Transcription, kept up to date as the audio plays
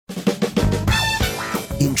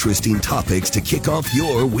interesting topics to kick off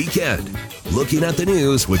your weekend. Looking at the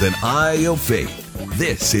news with an eye of faith.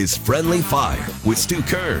 This is Friendly Fire with Stu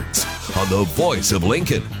Kerns on the voice of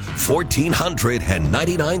Lincoln,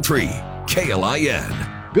 1499.3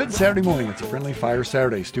 KLIN. Good Saturday morning. It's a Friendly Fire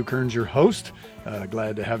Saturday. Stu Kerns, your host.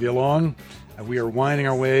 Glad to have you along. We are winding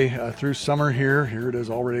our way through summer here. Here it is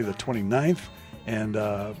already the 29th. And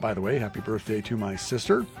by the way, happy birthday to my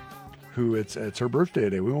sister, who it's her birthday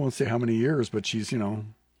today. We won't say how many years, but she's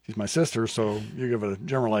my sister, so you give a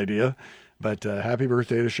general idea. But happy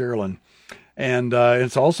birthday to Sherilyn. And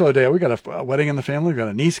it's also a day, we got a wedding in the family. We've got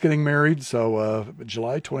a niece getting married, so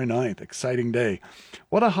July 29th, exciting day.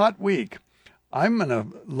 What a hot week. I'm in a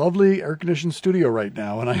lovely air-conditioned studio right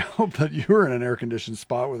now, and I hope that you're in an air-conditioned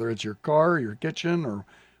spot, whether it's your car, your kitchen, or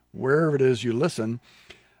wherever it is you listen,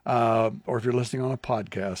 or if you're listening on a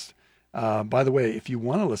podcast. By the way, if you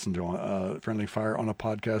want to listen to Friendly Fire on a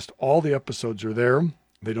podcast, all the episodes are there.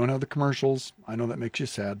 They don't have the commercials. I know that makes you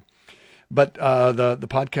sad. But the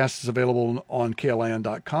podcast is available on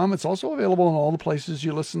KLIN.com. It's also available in all the places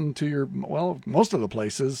you listen to most of the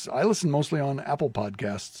places. I listen mostly on Apple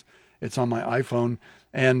Podcasts. It's on my iPhone,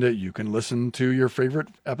 and you can listen to your favorite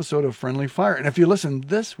episode of Friendly Fire. And if you listen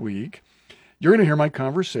this week, you're going to hear my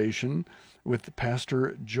conversation with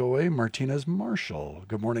Pastor Joy Martinez-Marshall.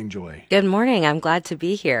 Good morning, Joy. Good morning. I'm glad to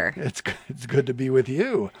be here. It's good to be with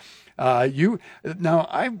you. We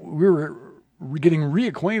were getting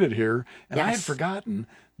reacquainted here, and yes. I had forgotten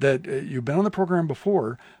that you've been on the program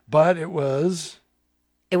before, but it was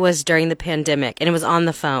during the pandemic, and it was on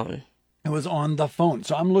the phone. It was on the phone.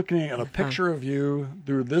 So I'm looking at a picture of you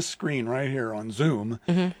through this screen right here on Zoom,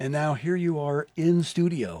 and now here you are in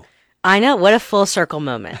studio. I know. What a full circle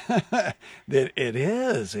moment. It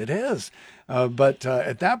is. But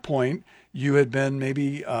at that point, you had been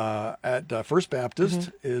maybe at First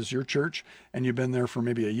Baptist is your church, and you've been there for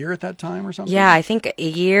maybe a year at that time or something? Yeah, I think a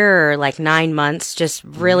year or like 9 months, just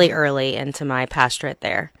really early into my pastorate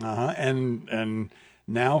there. And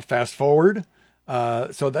now fast forward.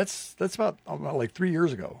 So that's about like 3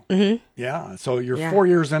 years ago. Mm-hmm. Yeah. So you're 4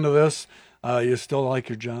 years into this. You still like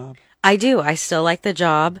your job? I do. I still like the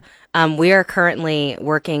job. We are currently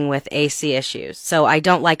working with AC issues, so I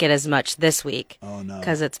don't like it as much this week. Oh, no.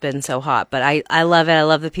 Because it's been so hot. But I love it. I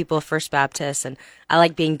love the people of First Baptist, and I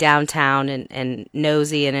like being downtown and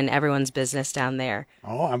nosy and in everyone's business down there.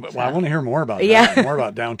 Oh, I want to hear more about that, more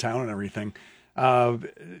about downtown and everything. Now,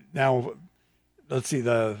 let's see,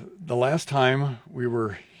 the last time we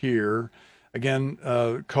were here, again,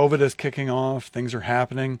 COVID is kicking off, things are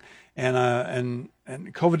happening, and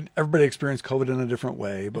COVID, everybody experienced COVID in a different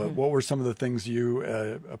way, but what were some of the things you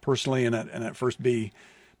personally and at First B?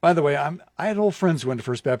 By the way, I had old friends who went to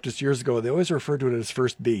First Baptist years ago. They always referred to it as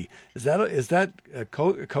First B. Is that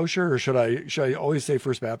kosher, or should I always say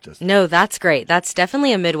First Baptist? No, that's great. That's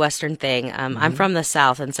definitely a Midwestern thing. I'm from the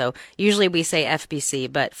South, and so usually we say FBC,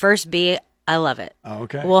 but First B, I love it.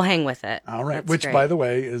 Okay. We'll hang with it. All right. That's Which, great. By the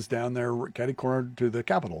way, is down there, catty corner to the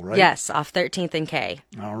Capitol, right? Yes, off 13th and K.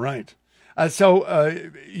 All right. So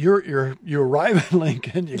you arrive in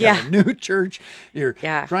Lincoln, you got a new church, you're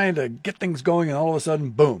trying to get things going, and all of a sudden,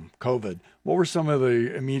 boom, COVID. What were some of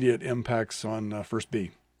the immediate impacts on First B?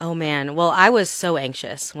 Oh, man. Well, I was so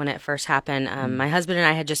anxious when it first happened. My husband and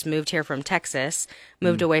I had just moved here from Texas,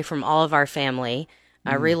 moved away from all of our family,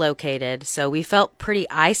 relocated. So we felt pretty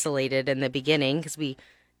isolated in the beginning because we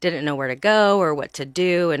didn't know where to go or what to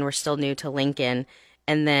do, and we're still new to Lincoln.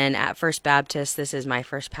 And then at First Baptist, this is my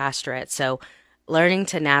first pastorate. So learning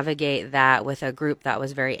to navigate that with a group that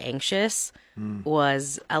was very anxious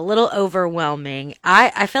was a little overwhelming.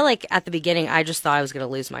 I felt like at the beginning, I just thought I was going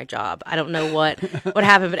to lose my job. I don't know what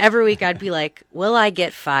happened, but every week I'd be like, will I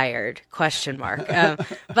get fired? ?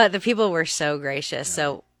 But the people were so gracious.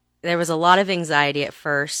 So there was a lot of anxiety at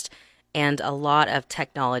first and a lot of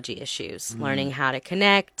technology issues, learning how to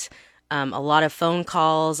connect, a lot of phone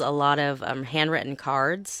calls, a lot of handwritten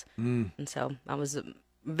cards. And so that was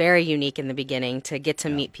very unique in the beginning to get to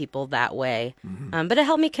meet people that way. But it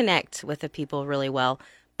helped me connect with the people really well,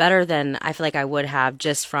 better than I feel like I would have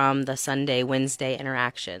just from the Sunday, Wednesday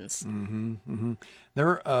interactions.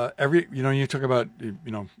 There, you talk about,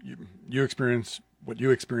 you experience what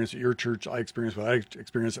you experience at your church. I experience what I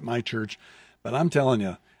experience at my church. But I'm telling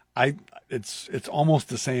you, it's almost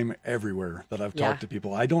the same everywhere that I've talked to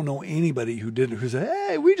people. I don't know anybody who said,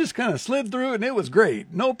 hey, we just kind of slid through it and it was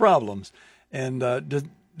great, no problems. And does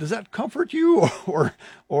that comfort you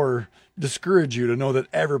or discourage you to know that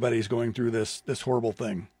everybody's going through this horrible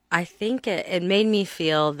thing? I think it made me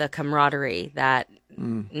feel the camaraderie that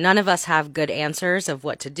none of us have good answers of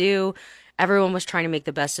what to do. everyone was trying to make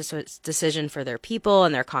the best decision for their people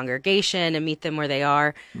and their congregation and meet them where they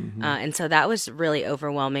are. And so that was really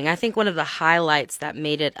overwhelming. I think one of the highlights that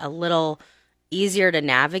made it a little easier to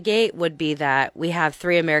navigate would be that we have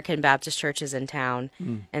 3 American Baptist churches in town.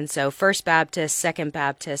 And so First Baptist, Second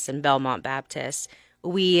Baptist, and Belmont Baptist,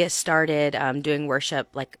 we started doing worship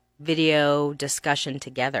like video discussion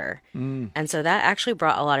together. And so that actually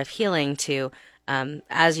brought a lot of healing to,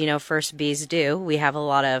 as you know, First Bs do. We have a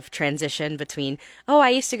lot of transition between, I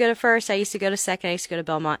used to go to First, I used to go to Second, I used to go to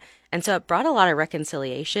Belmont. And so it brought a lot of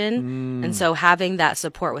reconciliation. And so having that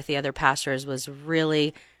support with the other pastors was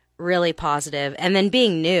really, really positive. And then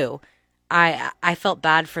being new, I felt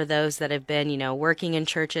bad for those that have been, working in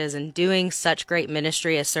churches and doing such great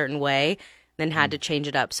ministry a certain way, then had to change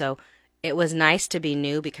it up. So it was nice to be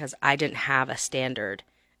new because I didn't have a standard.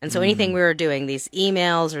 And so anything we were doing, these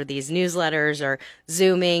emails or these newsletters or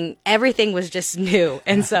Zooming, everything was just new.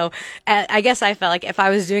 And so I guess I felt like if I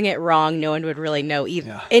was doing it wrong, no one would really know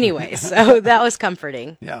either. Anyway, so that was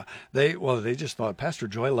comforting. Yeah. They just thought, Pastor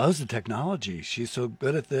Joy loves the technology. She's so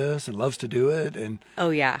good at this and loves to do it. And oh,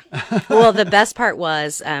 yeah. Well, the best part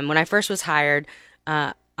was when I first was hired,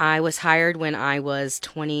 I was hired when I was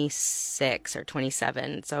 26 or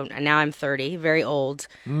 27. So now I'm 30, very old,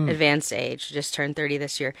 advanced age, just turned 30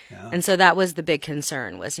 this year. Yeah. And so that was the big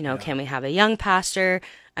concern was, can we have a young pastor?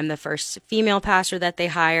 I'm the first female pastor that they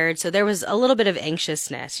hired. So there was a little bit of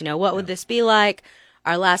anxiousness. What would this be like?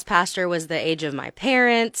 Our last pastor was the age of my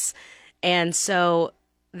parents. And so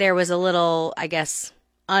there was a little, I guess,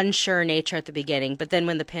 unsure nature at the beginning. But then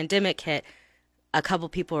when the pandemic hit, a couple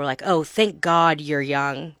people were like, oh, thank God you're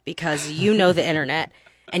young because you know the internet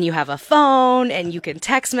and you have a phone and you can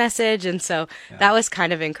text message. And so that was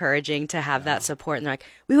kind of encouraging to have that support. And they're like,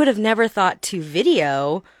 we would have never thought to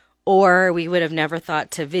video, or we would have never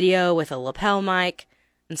thought to video with a lapel mic.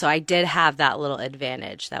 And so I did have that little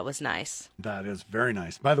advantage. That was nice. That is very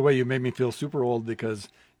nice. By the way, you made me feel super old because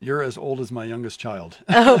you're as old as my youngest child.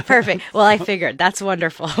 Oh, perfect. Well, I figured. That's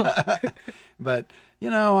wonderful. But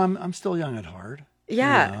I'm still young at heart.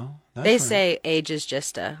 Yeah. They say age is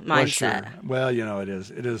just a mindset. Well, it is.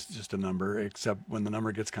 It is just a number, except when the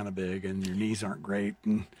number gets kind of big and your knees aren't great.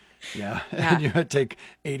 And and you take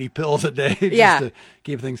 80 pills a day just to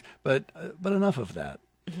keep things. But enough of that.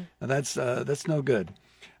 That's no good.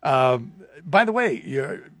 By the way,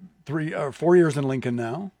 you're 3 or 4 years in Lincoln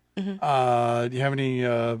now. Do you have any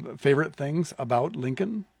favorite things about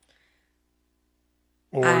Lincoln?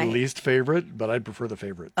 Or least favorite, but I'd prefer the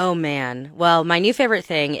favorite. Oh, man. Well, my new favorite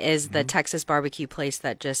thing is the Texas barbecue place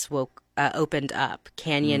that just opened up,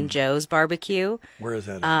 Canyon Joe's Barbecue. Where is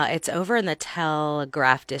that? It's over in the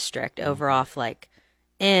Telegraph District, over off N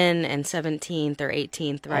and 17th or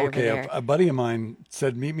 18th, right over there. A buddy of mine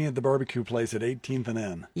said, meet me at the barbecue place at 18th and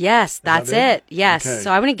N. Yes, that's it. Yes. Okay.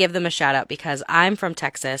 So I want to give them a shout out because I'm from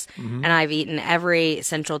Texas and I've eaten every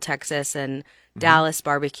Central Texas and Dallas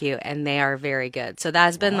barbecue, and they are very good. So that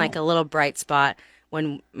has been like a little bright spot.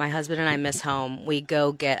 When my husband and I miss home, we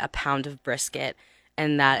go get a pound of brisket,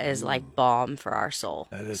 and that is like balm for our soul.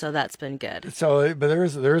 So that's been good. So, but there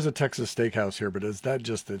is a Texas steakhouse here, but it's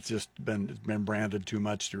just been branded too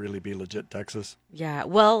much to really be legit Texas? Yeah,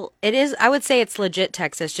 well, it is. I would say it's legit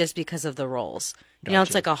Texas just because of the rolls. Gotcha.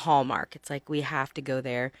 It's like a hallmark. It's like we have to go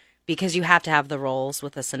there because you have to have the rolls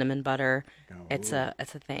with the cinnamon butter. Oh. It's a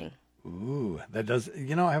thing. Ooh, that does.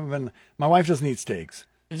 I haven't been. My wife doesn't eat steaks,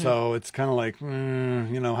 so it's kind of like, how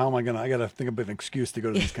am I gonna? I gotta think of an excuse to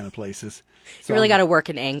go to these kind of places. So, you really got to work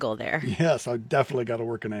an angle there. Yes, I definitely got to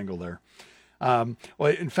work an angle there. Well,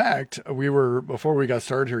 in fact, before we got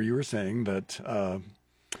started here, you were saying that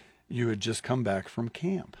you had just come back from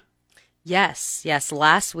camp. Yes.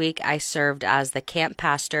 Last week I served as the camp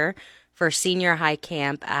pastor for senior high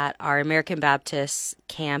camp at our American Baptist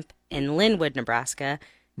camp in Linwood, Nebraska.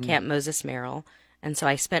 Camp Martinez-Marshall. And so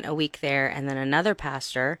I spent a week there, and then another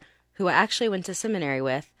pastor who I actually went to seminary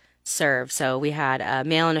with served. So we had a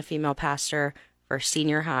male and a female pastor for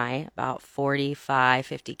senior high, about 45,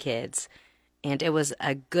 50 kids. And it was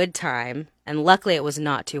a good time. And luckily it was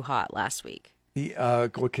not too hot last week.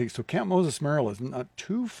 Okay, so Camp Martinez-Marshall is not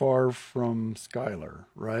too far from Schuyler,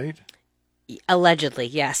 right? Allegedly,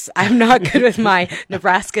 yes. I'm not good with my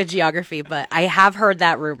Nebraska geography, but I have heard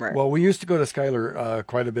that rumor. Well, we used to go to Schuyler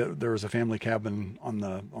quite a bit. There was a family cabin on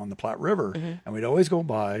the Platte River, and we'd always go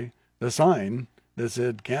by the sign that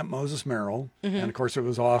said Camp Martinez-Marshall, and of course it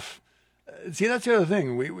was off. See, that's the other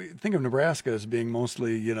thing. We think of Nebraska as being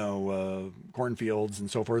mostly, cornfields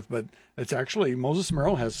and so forth, but it's actually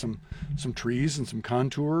Martinez-Marshall has some trees and some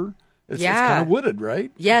contour. It's kind of wooded,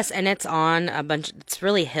 right? Yes, and it's on it's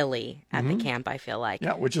really hilly at the camp, I feel like.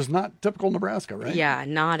 Yeah, which is not typical Nebraska, right? Yeah,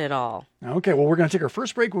 not at all. Okay, well, we're going to take our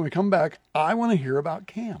first break. When we come back, I want to hear about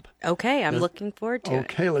camp. Okay, I'm looking forward to it.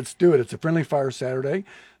 Okay, let's do it. It's a Friendly Fire Saturday,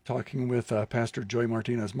 talking with Pastor Joy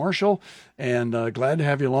Martinez-Marshall, and glad to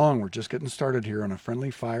have you along. We're just getting started here on a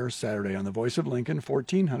Friendly Fire Saturday on the Voice of Lincoln,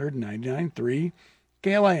 1499.3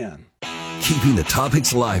 KLIN. Keeping the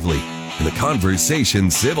topics lively and the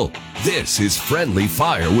conversation civil. This is Friendly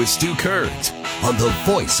Fire with Stu Kerns on the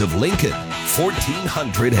Voice of Lincoln,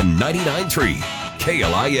 1499.3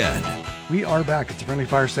 KLIN. We are back. It's a Friendly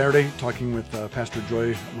Fire Saturday, talking with Pastor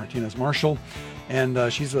Joy Martinez-Marshall,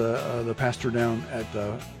 and she's the pastor down at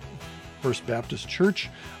First Baptist Church,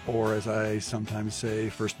 or as I sometimes say,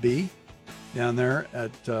 First B, down there at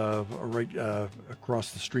right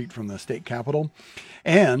across the street from the state capitol.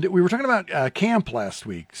 And we were talking about camp last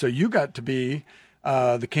week. So you got to be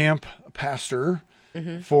the camp pastor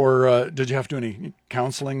for, did you have to do any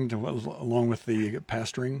counseling along with the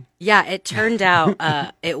pastoring? Yeah, it turned out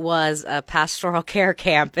it was a pastoral care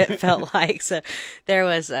camp, it felt like. So there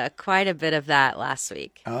was quite a bit of that last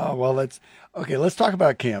week. Oh, well, let's talk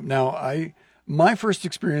about camp. Now, my first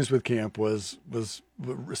experience with camp was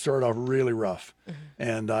started off really rough.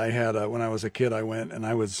 And I had, when I was a kid, I went and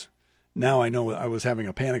I know I was having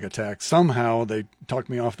a panic attack. Somehow they talked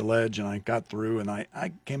me off the ledge and I got through, and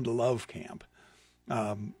I came to love camp.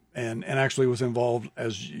 And actually was involved,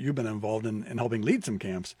 as you've been involved in helping lead some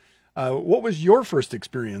camps. What was your first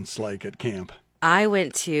experience like at camp? I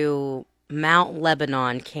went to Mount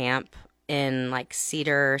Lebanon camp in like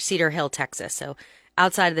Cedar Hill, Texas. So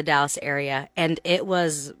outside of the Dallas area. And it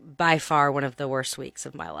was by far one of the worst weeks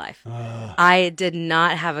of my life. I did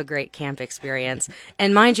not have a great camp experience.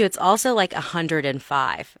 And mind you, it's also like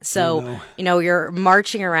 105. So, you're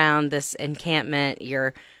marching around this encampment.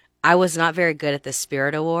 I was not very good at the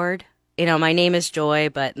Spirit Award. My name is Joy,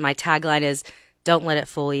 but my tagline is, don't let it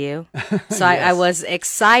fool you. So yes. I was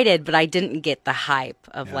excited, but I didn't get the hype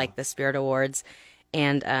of like the Spirit Awards.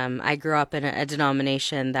 And I grew up in a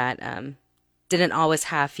denomination that didn't always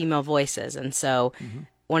have female voices. And so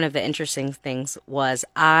one of the interesting things was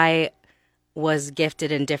I was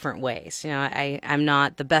gifted in different ways. I'm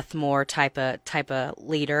not the Beth Moore type of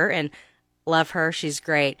leader, and love her. She's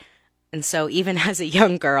great. And so even as a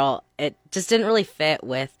young girl, it just didn't really fit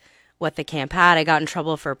with what the camp had. I got in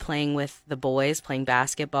trouble for playing with the boys, playing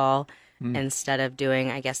basketball, instead of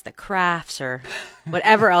doing, I guess, the crafts or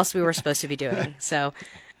whatever else we were supposed to be doing. So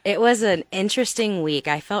it was an interesting week.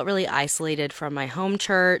 I felt really isolated from my home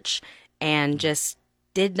church and just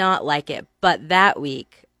did not like it. But that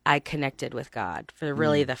week, I connected with God for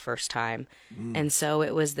really the first time. And so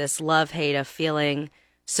it was this love-hate of feeling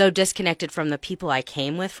so disconnected from the people I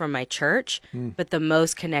came with from my church, but the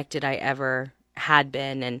most connected I ever had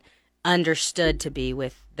been and understood to be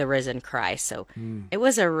with the risen Christ. So it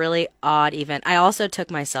was a really odd event. I also took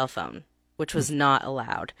my cell phone, which was not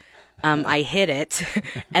allowed. I hid it,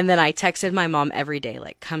 and then I texted my mom every day,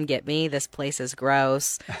 like, come get me. This place is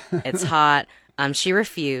gross. It's hot. She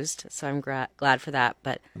refused, so I'm glad for that.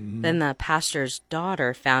 But then the pastor's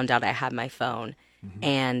daughter found out I had my phone,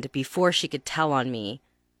 and before she could tell on me,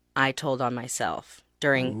 I told on myself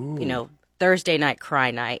during, Thursday night cry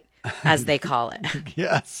night, as they call it.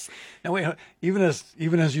 Yes. Now wait, even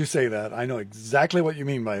as you say that, I know exactly what you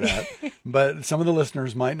mean by that. But some of the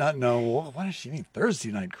listeners might not know. Well, what does she mean?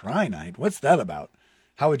 Thursday night cry night? What's that about?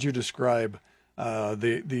 How would you describe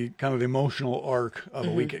the kind of emotional arc of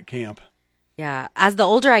a week at camp? Yeah. As the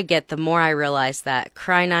older I get, the more I realize that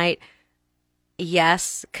cry night,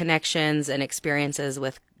 yes, connections and experiences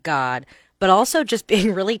with God, but also just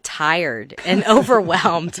being really tired and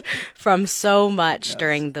overwhelmed from so much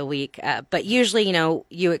during the week. But usually,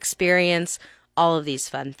 you experience all of these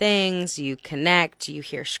fun things, you connect, you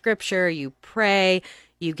hear scripture, you pray,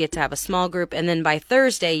 you get to have a small group. And then by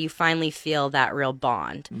Thursday, you finally feel that real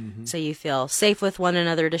bond. So you feel safe with one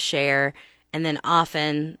another to share. And then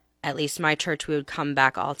often, at least my church, we would come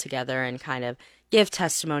back all together and kind of give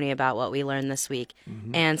testimony about what we learned this week.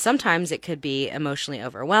 And sometimes it could be emotionally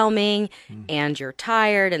overwhelming and you're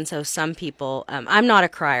tired. And so some people, I'm not a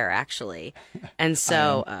crier actually. And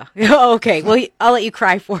so, okay, well, I'll let you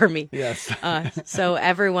cry for me. Yes. So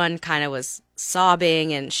everyone kind of was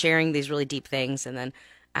sobbing and sharing these really deep things. And then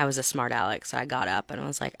I was a smart aleck. So I got up and I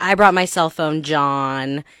was like, I brought my cell phone,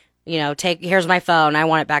 John. Here's my phone. I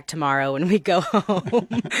want it back tomorrow when we go home.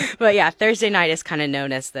 But yeah, Thursday night is kind of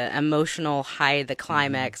known as the emotional high, the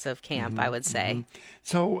climax of camp, I would say.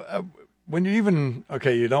 So when you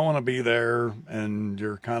you don't want to be there and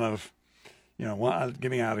you're kind of,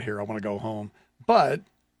 get me out of here. I want to go home. But,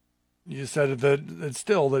 you said that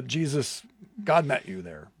still that God met you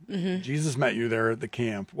there. Mm-hmm. Jesus met you there at the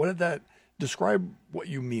camp. What did that describe? What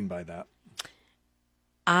you mean by that?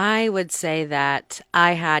 I would say that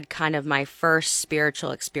I had kind of my first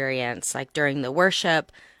spiritual experience. Like during the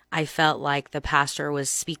worship, I felt like the pastor was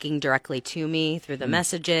speaking directly to me through the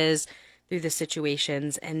messages, through the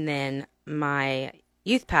situations. And then my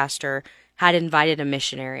youth pastor had invited a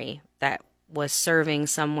missionary that was serving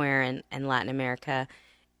somewhere in Latin America.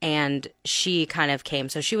 And she kind of came.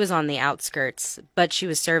 So she was on the outskirts, but she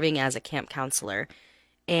was serving as a camp counselor.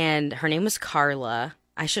 And her name was Carla.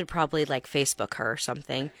 I should probably like Facebook her or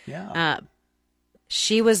something. Yeah.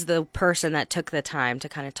 She was the person that took the time to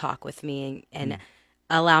kind of talk with me and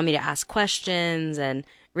allow me to ask questions and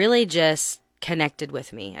really just connected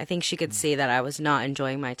with me. I think she could see that I was not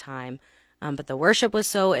enjoying my time. But the worship was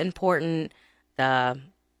so important. The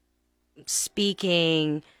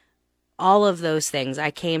speaking, all of those things,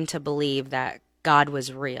 I came to believe that God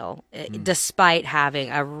was real, despite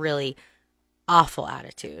having a really awful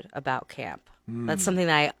attitude about camp. That's something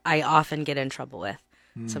that I often get in trouble with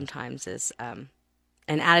sometimes is an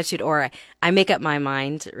attitude, or I make up my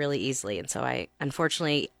mind really easily. And so I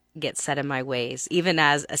unfortunately get set in my ways. Even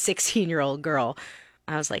as a 16-year-old girl,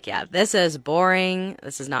 I was like, yeah, this is boring.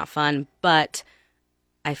 This is not fun. But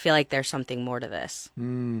I feel like there's something more to this.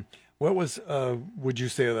 What was, would you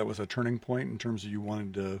say that was a turning point in terms of you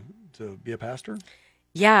wanting to be a pastor?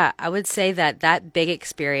 Yeah, I would say that big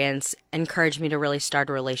experience encouraged me to really start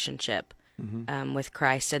a relationship with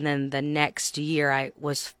Christ. And then the next year I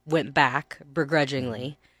went back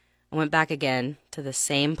begrudgingly. I went back again to the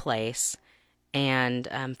same place and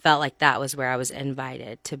felt like that was where I was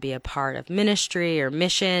invited to be a part of ministry or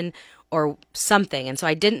mission or something. And so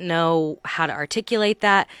I didn't know how to articulate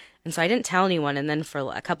that. And so I didn't tell anyone. And then for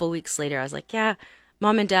a couple of weeks later, I was like, yeah,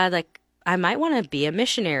 Mom and Dad, like I might want to be a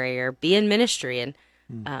missionary or be in ministry. And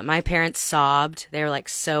my parents sobbed. They were like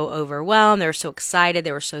so overwhelmed. They were so excited.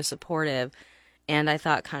 They were so supportive. And I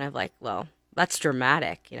thought kind of like, well, that's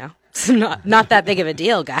dramatic, you know, it's not that big of a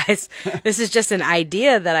deal, guys. This is just an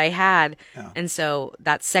idea that I had. Yeah. And so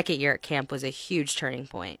that second year at camp was a huge turning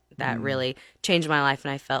point that really changed my life.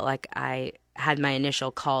 And I felt like I had my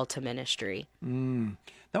initial call to ministry.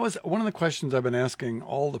 That was one of the questions I've been asking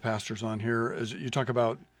all the pastors on here is you talk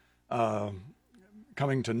about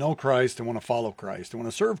coming to know Christ and want to follow Christ and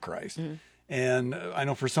want to serve Christ. And I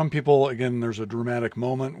know for some people, again, there's a dramatic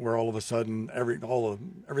moment where all of a sudden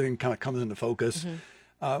everything kind of comes into focus.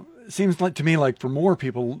 It seems like to me like for more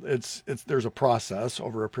people, there's a process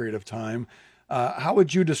over a period of time. How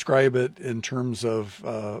would you describe it in terms of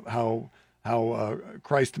how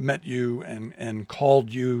Christ met you and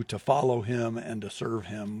called you to follow him and to serve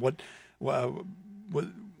him?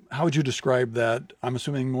 How would you describe that? I'm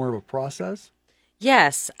assuming more of a process?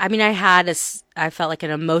 Yes. I mean, I felt like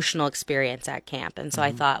an emotional experience at camp. And so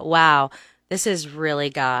I thought, wow, this is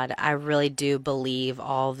really God. I really do believe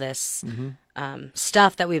all this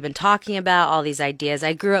stuff that we've been talking about, all these ideas.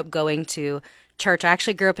 I grew up going to church. I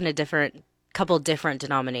actually grew up in a couple different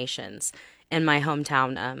denominations in my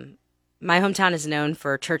hometown. My hometown is known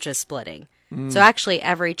for churches splitting. So actually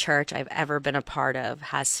every church I've ever been a part of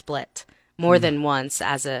has split more than once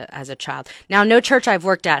as a child. Now, no church I've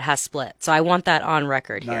worked at has split, so I want that on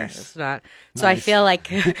record here. Nice. It's not. So nice. I feel like,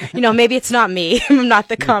 maybe it's not me. I'm not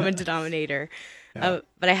the common denominator. Yeah.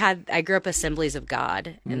 But I grew up Assemblies of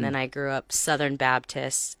God, and then I grew up Southern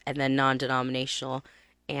Baptist, and then non-denominational,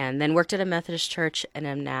 and then worked at a Methodist church, and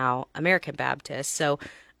am now American Baptist. So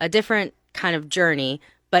a different kind of journey,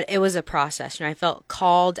 but it was a process. I felt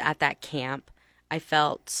called at that camp. I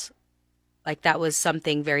felt like that was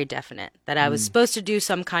something very definite, that I was supposed to do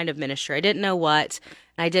some kind of ministry. I didn't know what,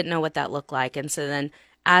 and I didn't know what that looked like. And so then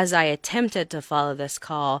as I attempted to follow this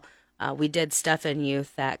call, we did stuff in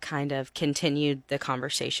youth that kind of continued the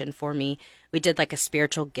conversation for me. We did like a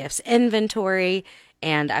spiritual gifts inventory,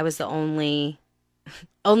 and I was the only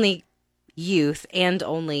youth and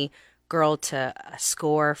only girl to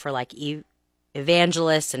score for like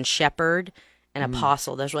evangelist and shepherd and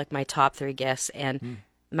apostle. Those were like my top 3 gifts. And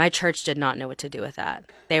my church did not know what to do with that.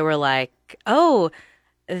 They were like, "Oh,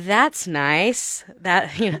 that's nice.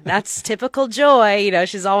 That's typical Joy.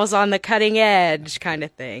 She's always on the cutting edge kind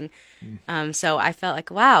of thing." So I felt like,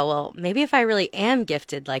 wow, well, maybe if I really am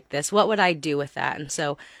gifted like this, what would I do with that? And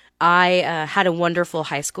so I had a wonderful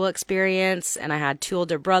high school experience, and I had 2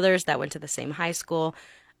 older brothers that went to the same high school.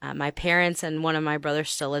 My parents and one of my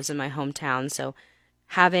brothers still lives in my hometown. So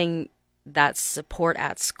having that support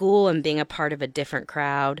at school and being a part of a different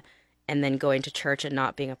crowd and then going to church and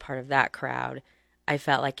not being a part of that crowd, I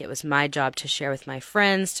felt like it was my job to share with my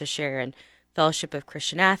friends, to share in Fellowship of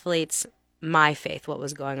Christian Athletes, my faith, what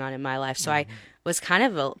was going on in my life. So I was kind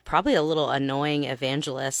of probably a little annoying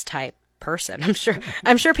evangelist type person.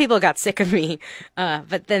 I'm sure people got sick of me.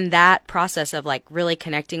 But then that process of like really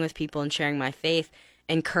connecting with people and sharing my faith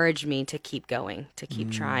encouraged me to keep going, to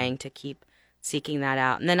keep trying, to keep seeking that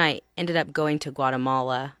out. And then I ended up going to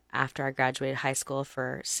Guatemala after I graduated high school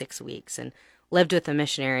for 6 weeks and lived with a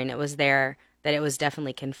missionary. And it was there that it was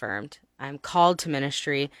definitely confirmed. I'm called to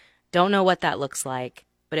ministry. Don't know what that looks like,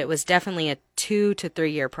 but it was definitely a 2 to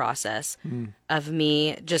 3 year process of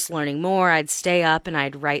me just learning more. I'd stay up and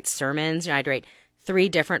I'd write sermons. I'd write 3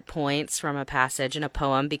 different points from a passage in a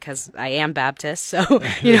poem because I am Baptist. So,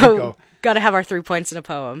 got to have our 3 points in a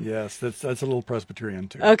poem. Yes, that's a little Presbyterian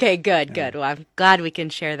too. Okay, good. Well, I'm glad we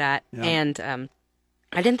can share that. Yeah. And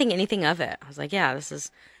I didn't think anything of it. I was like, yeah, this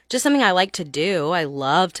is just something I like to do. I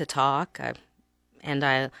love to talk. And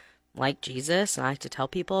I like Jesus, and I like to tell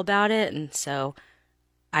people about it. And so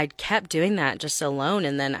I kept doing that just alone.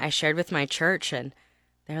 And then I shared with my church, and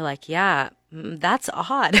they're like, yeah, that's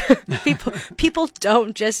odd. people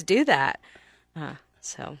don't just do that.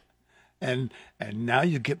 So. And now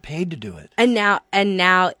you get paid to do it. And now,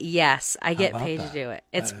 yes, I get paid to do it.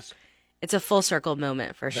 It's a full circle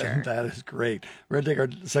moment for sure. That is great. We're going to take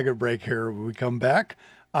our second break here. When we come back,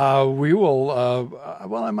 we will,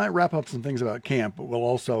 I might wrap up some things about camp, but we'll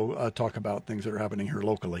also talk about things that are happening here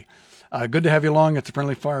locally. Good to have you along. It's a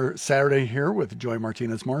Friendly Fire Saturday here with Joy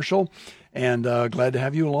Martinez-Marshall, and glad to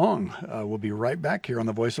have you along. We'll be right back here on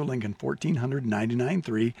the Voice of Lincoln,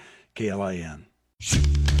 1499.3 KLIN.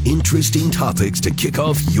 Interesting topics to kick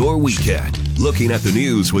off your weekend. Looking at the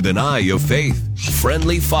news with an eye of faith.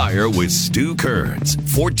 Friendly Fire with Stu Kerns,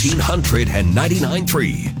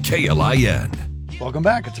 1499.3 KLIN. Welcome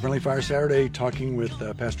back. It's a Friendly Fire Saturday, talking with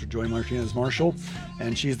Pastor Joy Martinez-Marshall,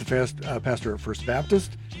 and she's the pastor at First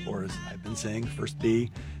Baptist, or as I've been saying, First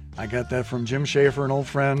B. I got that from Jim Schaefer, an old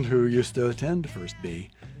friend who used to attend First B,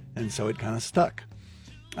 and so it kind of stuck.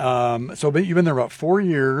 But you've been there about 4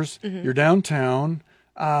 years. Mm-hmm. You're downtown.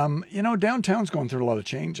 Downtown's going through a lot of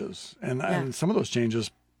changes, and some of those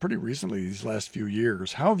changes pretty recently, these last few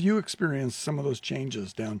years. How have you experienced some of those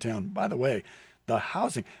changes downtown? By the way, the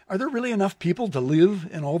housing. Are there really enough people to live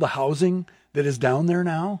in all the housing that is down there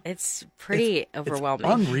now? It's pretty overwhelming.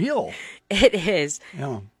 It's unreal. It is.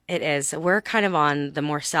 Yeah. It is. We're kind of on the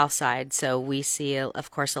more south side, so we see,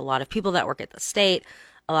 of course, a lot of people that work at the state,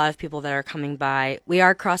 a lot of people that are coming by. We are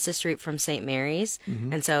across the street from St. Mary's,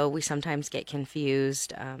 and so we sometimes get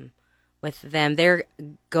confused with them. They're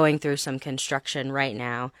going through some construction right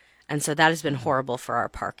now, and so that has been horrible for our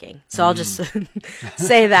parking. So I'll just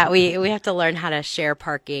say that we have to learn how to share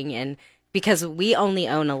parking, and because we only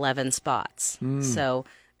own 11 spots. So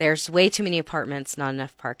there's way too many apartments, not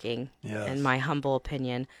enough parking, in my humble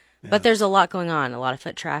opinion. Yes. But there's a lot going on, a lot of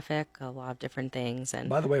foot traffic, a lot of different things. And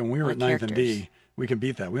by the way, when we were at 9th and D, we can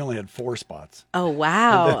beat that. We only had 4 spots. Oh,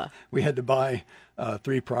 wow. We had to buy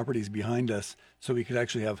 3 properties behind us so we could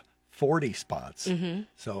actually have 40 spots. Mm-hmm.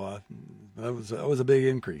 So that was a big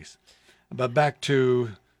increase. But back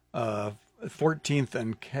to 14th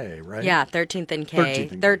and K, right? Yeah, 13th and K.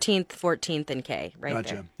 13th, 14th and K, right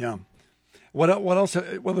gotcha. There. Yeah. What else?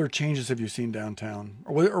 What other changes have you seen downtown?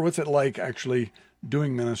 Or what's it like actually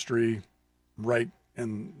doing ministry right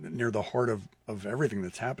near the heart of everything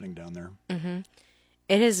that's happening down there? Mm-hmm.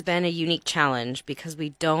 It has been a unique challenge because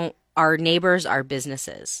our neighbors are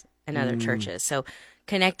businesses and other churches. So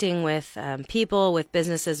connecting with people, with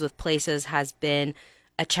businesses, with places has been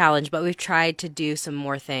a challenge, but we've tried to do some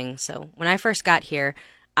more things. So when I first got here,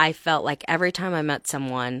 I felt like every time I met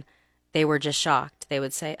someone, they were just shocked. They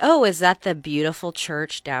would say, "Oh, is that the beautiful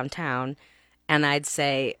church downtown?" And I'd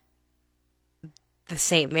say, "The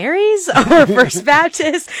St. Mary's or First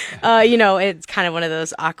Baptist?" It's kind of one of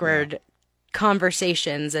those awkward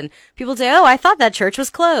conversations, and people say, "Oh, I thought that church was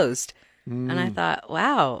closed." And I thought,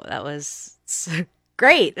 wow, that was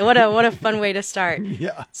great. What a fun way to start.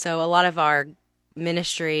 Yeah. So a lot of our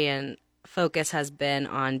ministry and focus has been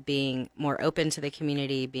on being more open to the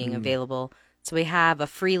community, being available. So we have a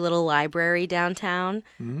free little library downtown.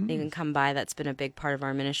 You can come by. That's been a big part of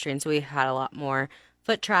our ministry. And so we've had a lot more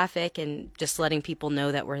foot traffic and just letting people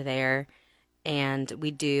know that we're there. And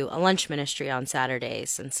we do a lunch ministry on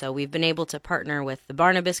Saturdays. And so we've been able to partner with the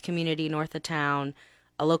Barnabas community north of town,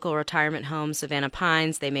 a local retirement home, Savannah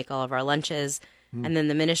Pines. They make all of our lunches. And then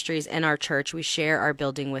the ministries in our church, we share our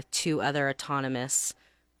building with 2 other autonomous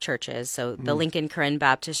churches. So the Lincoln Kerns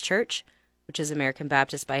Baptist Church, which is American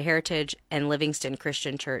Baptist by heritage, and Livingston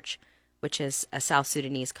Christian Church, which is a South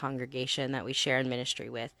Sudanese congregation that we share in ministry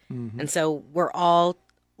with. And so we're all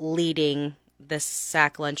leading this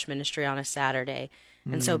sack lunch ministry on a Saturday.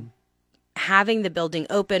 And so having the building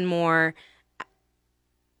open more,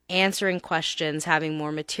 answering questions, having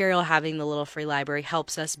more material, having the little free library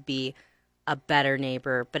helps us be a better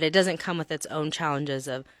neighbor. But it doesn't come with its own challenges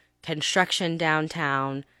of construction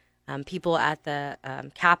downtown, people at the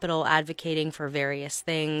Capitol advocating for various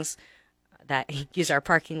things that use our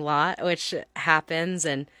parking lot, which happens.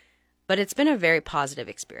 But it's been a very positive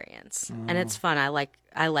experience, and it's fun.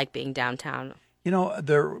 I like being downtown. We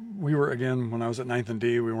were, again, when I was at 9th and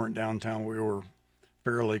D, we weren't downtown. We were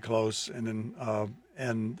fairly close. And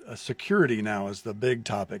then, security now is the big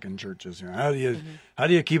topic in churches. How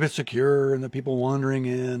do you keep it secure and the people wandering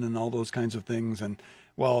in and all those kinds of things? And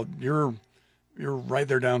well, you're right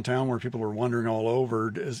there downtown where people are wandering all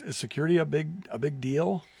over. Is security a big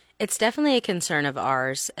deal? It's definitely a concern of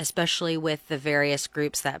ours, especially with the various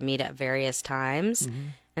groups that meet at various times.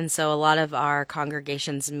 And so a lot of our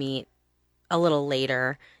congregations meet a little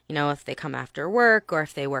later, if they come after work or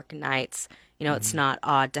if they work nights, it's not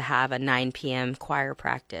odd to have a 9 p.m. choir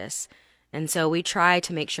practice. And so we try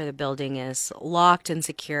to make sure the building is locked and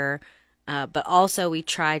secure, but also we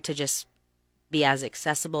try to just be as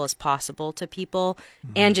accessible as possible to people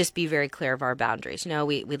and just be very clear of our boundaries.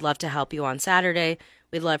 We'd love to help you on Saturday.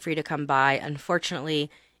 We'd love for you to come by.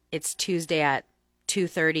 Unfortunately, it's Tuesday at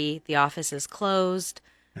 2:30. The office is closed,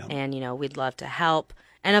 and, we'd love to help.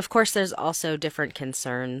 And, of course, there's also different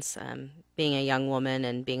concerns. Being a young woman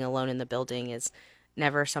and being alone in the building is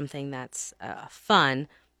never something that's fun,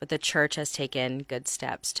 but the church has taken good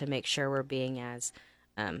steps to make sure we're being as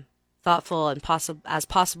thoughtful and as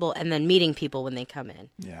possible, and then meeting people when they come in.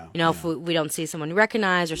 If we don't see someone we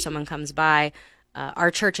recognize or someone comes by,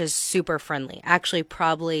 our church is super friendly. Actually,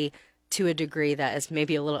 probably to a degree that is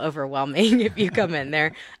maybe a little overwhelming if you come in.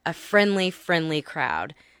 They're a friendly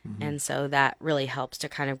crowd. And so that really helps to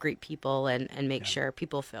kind of greet people and make sure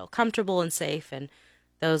people feel comfortable and safe, and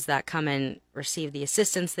those that come and receive the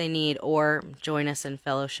assistance they need or join us in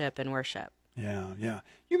fellowship and worship. Yeah.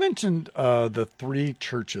 You mentioned the 3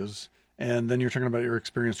 churches, and then you're talking about your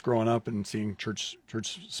experience growing up and seeing church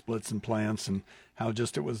splits and plants, and how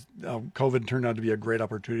just it was COVID turned out to be a great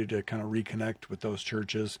opportunity to kind of reconnect with those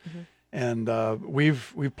churches. And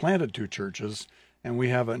we've planted 2 churches. And we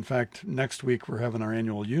have, in fact, next week we're having our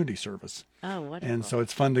annual Unity service. Oh, wonderful. And so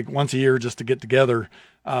it's fun to once a year just to get together.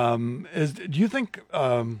 Do you think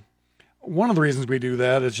one of the reasons we do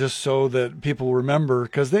that is just so that people remember,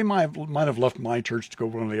 because they might have left my church to go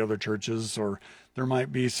to one of the other churches, or there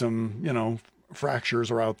might be some,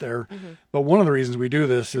 fractures are out there. But one of the reasons we do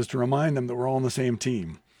this is to remind them that we're all on the same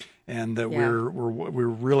team, and that we're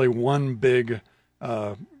really one big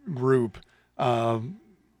group.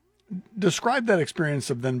 Describe that experience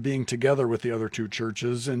of then being together with the other 2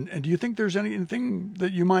 churches, and do you think there's anything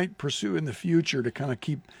that you might pursue in the future to kind of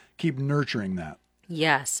keep nurturing that?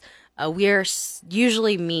 Yes. We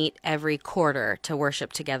usually meet every quarter to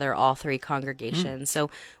worship together, all 3 congregations. So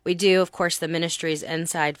we do, of course, the ministries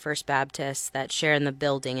inside First Baptist that share in the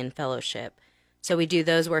building and fellowship. So we do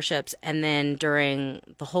those worships, and then during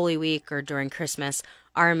the Holy Week or during Christmas,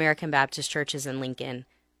 our American Baptist churches in Lincoln,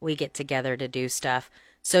 we get together to do stuff.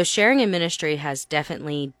 So sharing in ministry has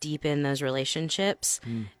definitely deepened those relationships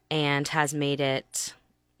and has made it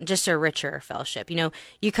just a richer fellowship.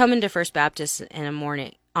 You come into First Baptist in a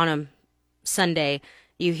morning, on a Sunday,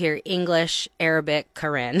 you hear English, Arabic,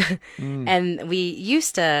 Karen. And we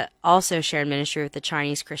used to also share in ministry with the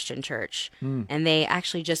Chinese Christian Church. And they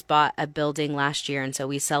actually just bought a building last year, and so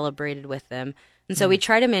we celebrated with them. And so we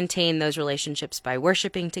try to maintain those relationships by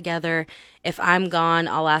worshiping together. If I'm gone,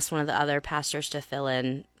 I'll ask one of the other pastors to fill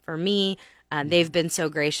in for me. They've been so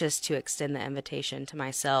gracious to extend the invitation to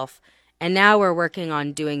myself. And now we're working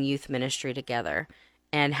on doing youth ministry together,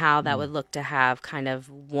 and how that would look to have kind of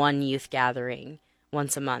one youth gathering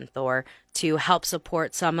once a month, or to help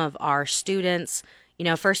support some of our students.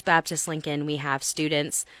 First Baptist Lincoln, we have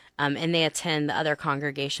students, and they attend the other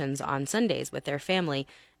congregations on Sundays with their family.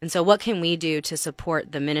 And so what can we do to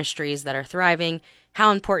support the ministries that are thriving?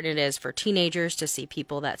 How important it is for teenagers to see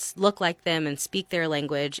people that look like them and speak their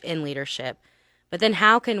language in leadership. But then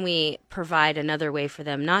how can we provide another way for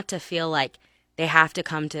them not to feel like they have to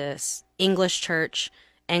come to English church,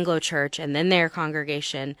 Anglo church, and then their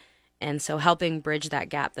congregation? And so helping bridge that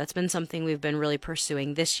gap, that's been something we've been really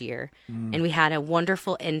pursuing this year. And we had a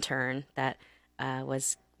wonderful intern that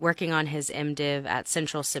was working on his MDiv at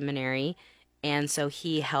Central Seminary. And so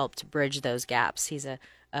he helped bridge those gaps. He's a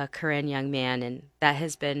Korean young man, and that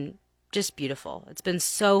has been just beautiful. It's been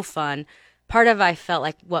so fun. Part of I felt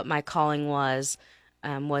like what my calling was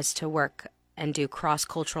to work and do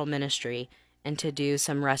cross-cultural ministry and to do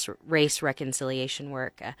some race reconciliation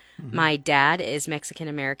work. My dad is Mexican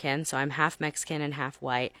American, so I'm half Mexican and half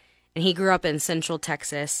white, and he grew up in Central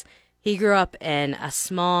Texas. He grew up in a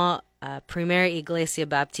small Primera Iglesia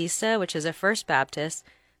Baptista, which is a First Baptist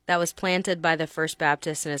that was planted by the First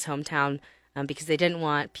Baptist in his hometown because they didn't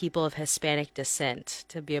want people of Hispanic descent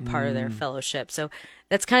to be a part of their fellowship. So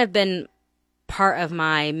that's kind of been part of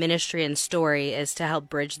my ministry and story, is to help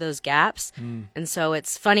bridge those gaps. And so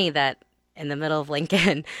it's funny that in the middle of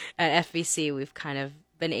Lincoln at FBC, we've kind of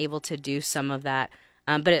been able to do some of that.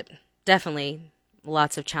 But it definitely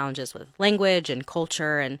lots of challenges with language and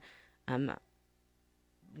culture, and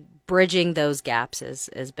bridging those gaps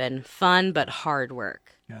has been fun but hard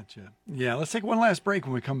work. Gotcha. Yeah, let's take one last break.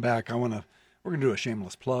 When we come back, we're going to do a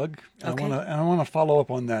shameless plug. Okay. I want to follow up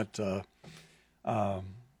on that the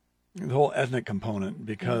whole ethnic component,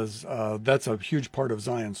 because that's a huge part of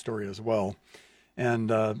Zion's story as well. And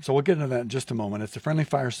so we'll get into that in just a moment. It's a Friendly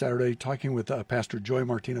Fire Saturday, talking with Pastor Joy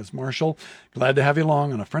Martinez-Marshall. Glad to have you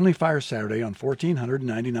along on a Friendly Fire Saturday on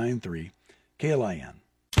 1499.3 KLIN.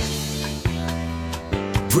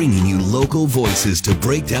 Bringing you local voices to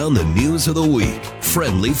break down the news of the week.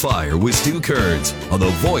 Friendly Fire with Stu Kerns on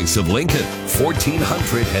the voice of Lincoln,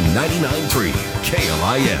 1499.3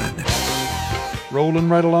 KLIN. Rolling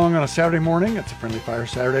right along on a Saturday morning. It's a Friendly Fire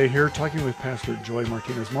Saturday here, talking with Pastor Joy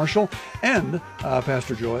Martinez-Marshall. And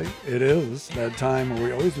Pastor Joy, it is that time where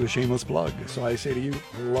we always do a shameless plug. So I say to you,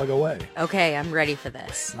 plug away. Okay, I'm ready for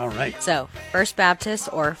this. All right. So, First Baptist,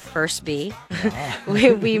 or First B,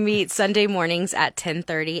 we meet Sunday mornings at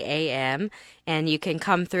 10:30 a.m., and you can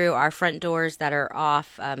come through our front doors that are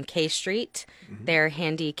off K Street. They're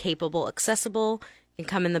handy, capable, accessible. You can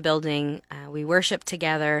come in the building. We worship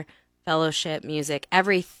together, fellowship, music.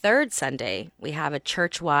 Every third Sunday, we have a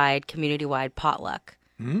church-wide, community-wide potluck.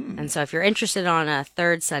 And so if you're interested on a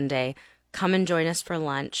third Sunday, come and join us for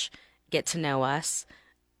lunch, get to know us.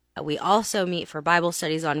 We also meet for Bible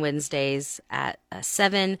studies on Wednesdays at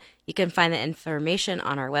 7. You can find the information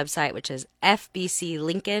on our website, which is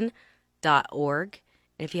fbclincoln.org.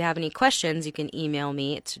 And if you have any questions, you can email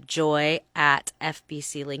me. It's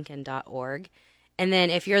joy@fbclincoln.org. And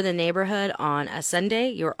then if you're in the neighborhood on a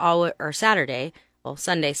Sunday, or Saturday, well,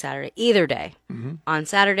 Sunday, Saturday, either day. On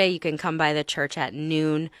Saturday, you can come by the church at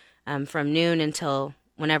noon. From noon until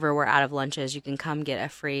whenever we're out of lunches, you can come get a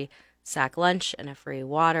free sack lunch and a free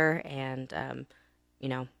water, and,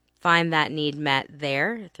 find that need met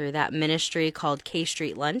there through that ministry called K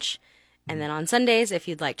Street Lunch. And then on Sundays, if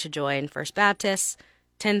you'd like to join First Baptist,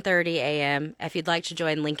 10:30 a.m. If you'd like to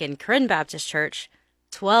join Lincoln Kerns Baptist Church,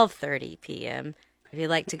 12:30 p.m. If you'd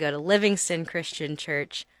like to go to Livingston Christian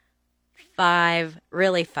Church,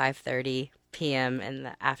 5:30 p.m. in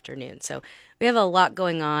the afternoon. So we have a lot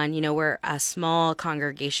going on. We're a small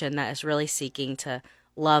congregation that is really seeking to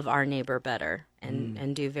love our neighbor better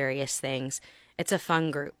and do various things. It's a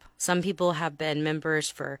fun group. Some people have been members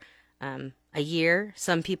for a year.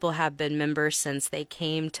 Some people have been members since they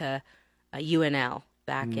came to UNL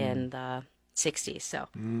back in the 60s. So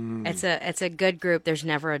it's a good group. There's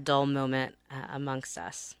never a dull moment amongst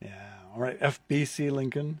us. Yeah. All right.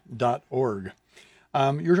 fbclincoln.org.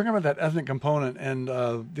 You're talking about that ethnic component, and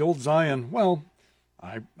the old Zion. Well,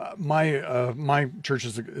 my church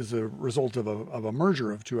is a result of a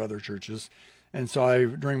merger of two other churches, and so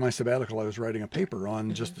during my sabbatical I was writing a paper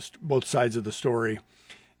on just both sides of the story,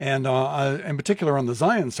 and in particular on the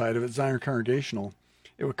Zion side of it, Zion Congregational.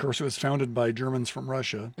 Of course, it was founded by Germans from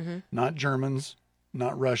Russia, not Germans,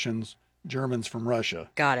 not Russians, Germans from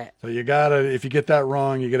Russia. Got it. So you if you get that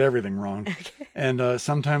wrong, you get everything wrong. Okay. And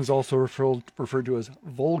sometimes also referred to as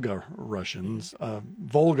Volga Russians,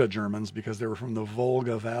 Volga Germans, because they were from the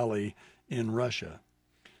Volga Valley in Russia.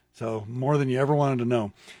 So more than you ever wanted to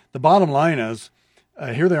know. The bottom line is,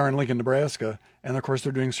 here they are in Lincoln, Nebraska, and of course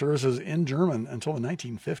they're doing services in German until the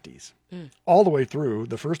 1950s. All the way through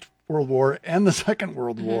the First World War and the Second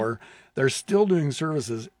World War, they're still doing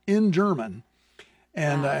services in German.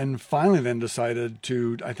 And finally then decided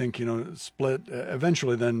to, I think, split,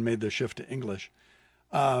 eventually then made the shift to English.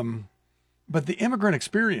 But the immigrant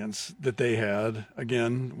experience that they had,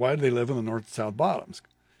 again, why did they live in the North-South Bottoms?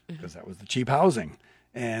 Because that was the cheap housing,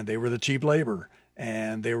 and they were the cheap labor,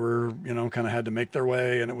 and they were, kind of had to make their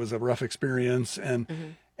way, and it was a rough experience. And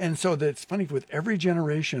so that's funny, with every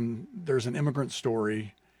generation, there's an immigrant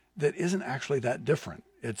story that isn't actually that different.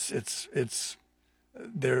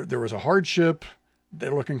 There was a hardship.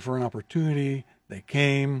 They're looking for an opportunity. They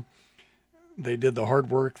came. They did the hard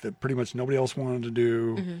work that pretty much nobody else wanted to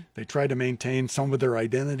do. They tried to maintain some of their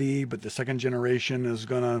identity, but the second generation is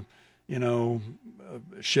going to,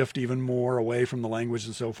 shift even more away from the language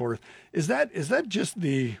and so forth. Is that just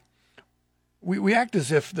we act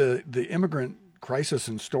as if the immigrant crisis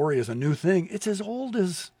and story is a new thing. It's as old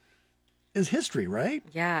as history, right?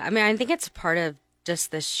 Yeah. I mean, I think it's part of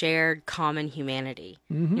just the shared common humanity.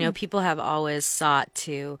 People have always sought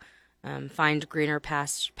to find greener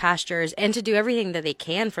pastures and to do everything that they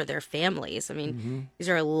can for their families. I mean, these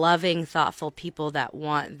are loving, thoughtful people that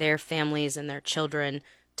want their families and their children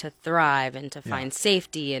to thrive and to find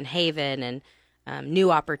safety and haven and new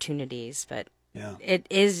opportunities. But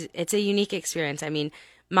it's a unique experience. I mean,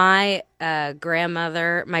 my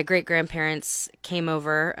my great-grandparents came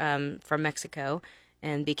over from Mexico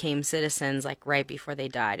and became citizens like right before they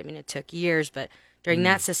died. I mean, it took years, but during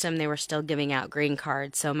that system, they were still giving out green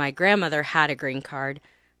cards. So my grandmother had a green card,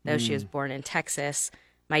 though she was born in Texas.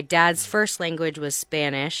 My dad's first language was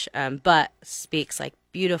Spanish, but speaks like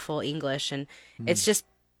beautiful English. And it's just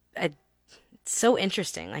it's so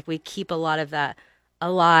interesting. Like, we keep a lot of that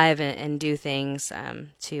alive and do things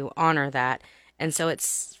to honor that. And so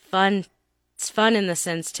it's fun. It's fun in the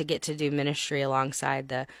sense to get to do ministry alongside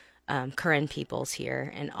the Kerns peoples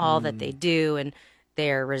here and all that they do, and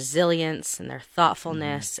their resilience and their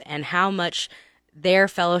thoughtfulness, and how much their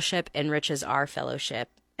fellowship enriches our fellowship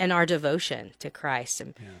and our devotion to Christ.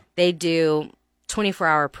 And they do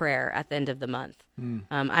 24-hour prayer at the end of the month.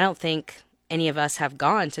 I don't think any of us have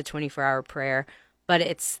gone to 24-hour prayer, but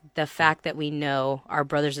it's the fact that we know our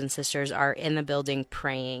brothers and sisters are in the building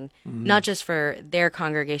praying, not just for their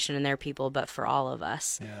congregation and their people, but for all of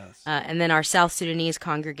us. Yes. And then our South Sudanese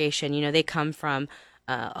congregation, they come from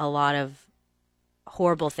a lot of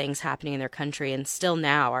horrible things happening in their country, and still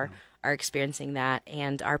now are experiencing that.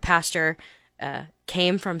 And our pastor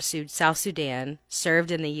came from South Sudan,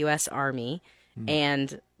 served in the U.S. Army,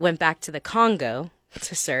 and went back to the Congo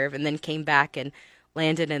to serve, and then came back and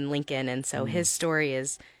landed in Lincoln. And so his story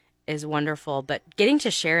is wonderful. But getting to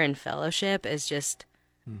share in fellowship is just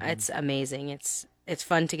it's amazing. It's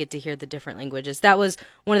fun to get to hear the different languages. That was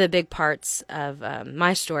one of the big parts of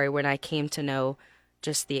my story when I came to know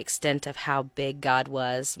just the extent of how big God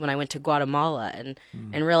was when I went to Guatemala and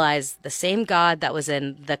realized the same God that was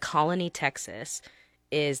in the colony Texas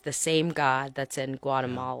is the same God that's in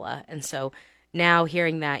Guatemala. And so now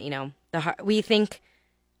hearing that, we think,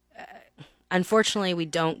 unfortunately, we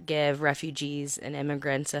don't give refugees and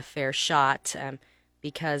immigrants a fair shot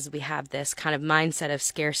because we have this kind of mindset of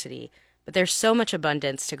scarcity. But there's so much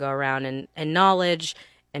abundance to go around, and knowledge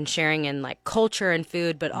and sharing in like culture and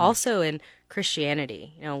food, but also in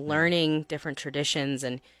Christianity, learning different traditions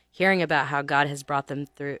and hearing about how God has brought them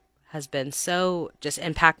through has been so just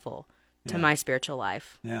impactful to my spiritual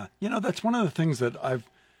life. Yeah. That's one of the things that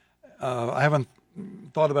I haven't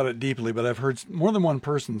thought about it deeply, but I've heard more than one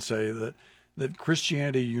person say that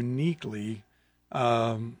Christianity uniquely,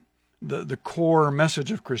 the core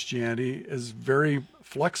message of Christianity is very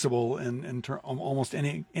flexible in almost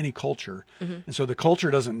any culture. And so the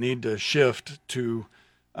culture doesn't need to shift to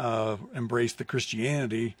embrace the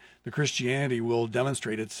Christianity. The Christianity will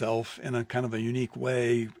demonstrate itself in a kind of a unique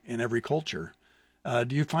way in every culture.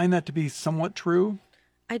 Do you find that to be somewhat true?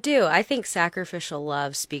 I do. I think sacrificial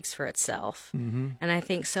love speaks for itself. And I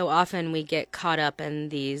think so often we get caught up in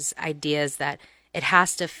these ideas that it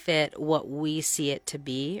has to fit what we see it to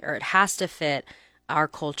be, or it has to fit our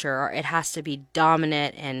culture, or it has to be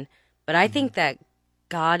dominant. But I think that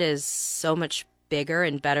God is so much bigger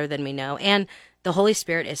and better than we know. And the Holy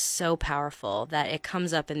Spirit is so powerful that it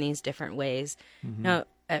comes up in these different ways. It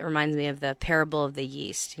reminds me of the parable of the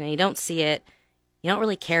yeast. You don't see it. You don't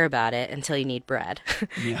really care about it until you need bread.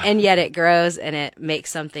 And yet it grows and it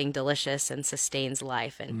makes something delicious and sustains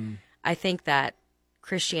life. And I think that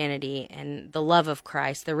Christianity and the love of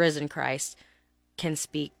Christ, the risen Christ, can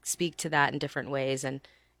speak to that in different ways. And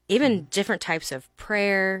even different types of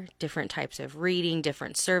prayer, different types of reading,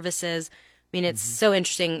 different services. I mean, it's so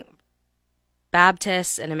interesting.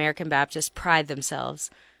 Baptists and American Baptists pride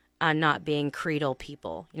themselves on not being creedal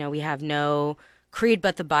people. We have no creed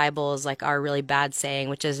but the Bible is like our really bad saying,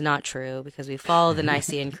 which is not true because we follow the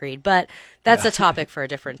Nicene Creed, but that's a topic for a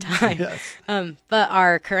different time. But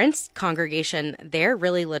our current congregation, they're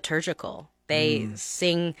really liturgical. They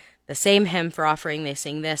sing the same hymn for offering, they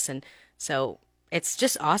sing this, and so it's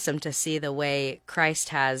just awesome to see the way Christ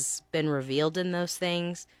has been revealed in those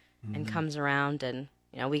things and comes around, and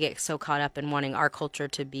we get so caught up in wanting our culture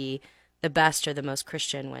to be the best or the most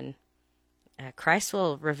Christian when Christ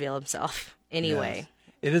will reveal himself anyway. Yes.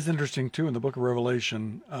 It is interesting, too, in the book of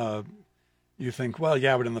Revelation, you think, well,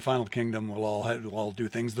 yeah, but in the final kingdom, we'll all do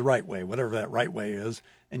things the right way, whatever that right way is.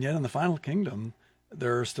 And yet in the final kingdom,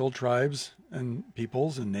 there are still tribes and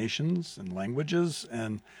peoples and nations and languages,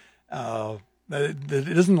 and it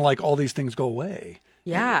isn't like all these things go away.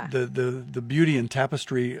 Yeah. The beauty and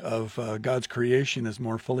tapestry of God's creation is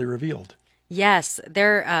more fully revealed. Yes,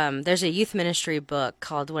 there's a youth ministry book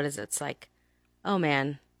called, what is it? It's like, oh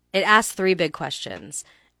man, it asks 3 big questions.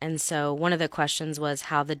 And so one of the questions was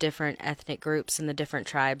how the different ethnic groups and the different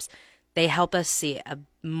tribes, they help us see a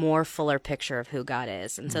more fuller picture of who God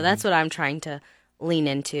is. And so that's what I'm trying to lean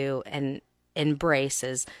into and embrace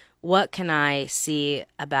is, what can I see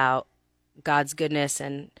about God's goodness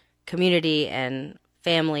and community and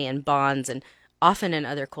family and bonds, and often in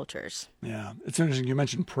other cultures. Yeah, it's interesting. You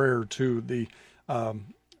mentioned prayer too. The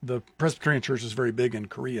Presbyterian Church is very big in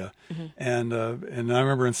Korea, and I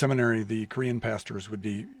remember in seminary the Korean pastors would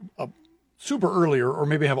be up super early or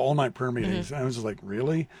maybe have all night prayer meetings. And I was just like,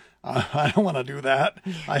 really? I don't want to do that.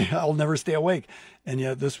 I'll never stay awake. And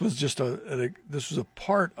yet this was just this was a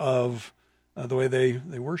part of the way they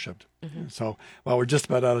worshipped. So, well, we're just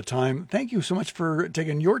about out of time. Thank you so much for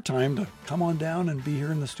taking your time to come on down and be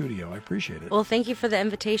here in the studio. I appreciate it. Well, thank you for the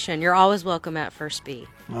invitation. You're always welcome at First B.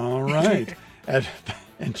 All right. And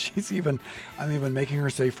I'm even making her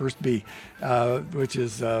say First B, which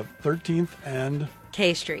is 13th and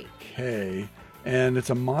K Street. K. And it's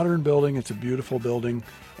a modern building. It's a beautiful building.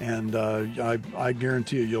 And I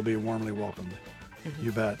guarantee you'll be warmly welcomed.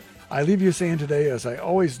 You bet. I leave you saying today, as I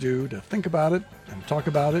always do, to think about it and talk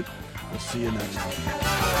about it. We'll see you next time.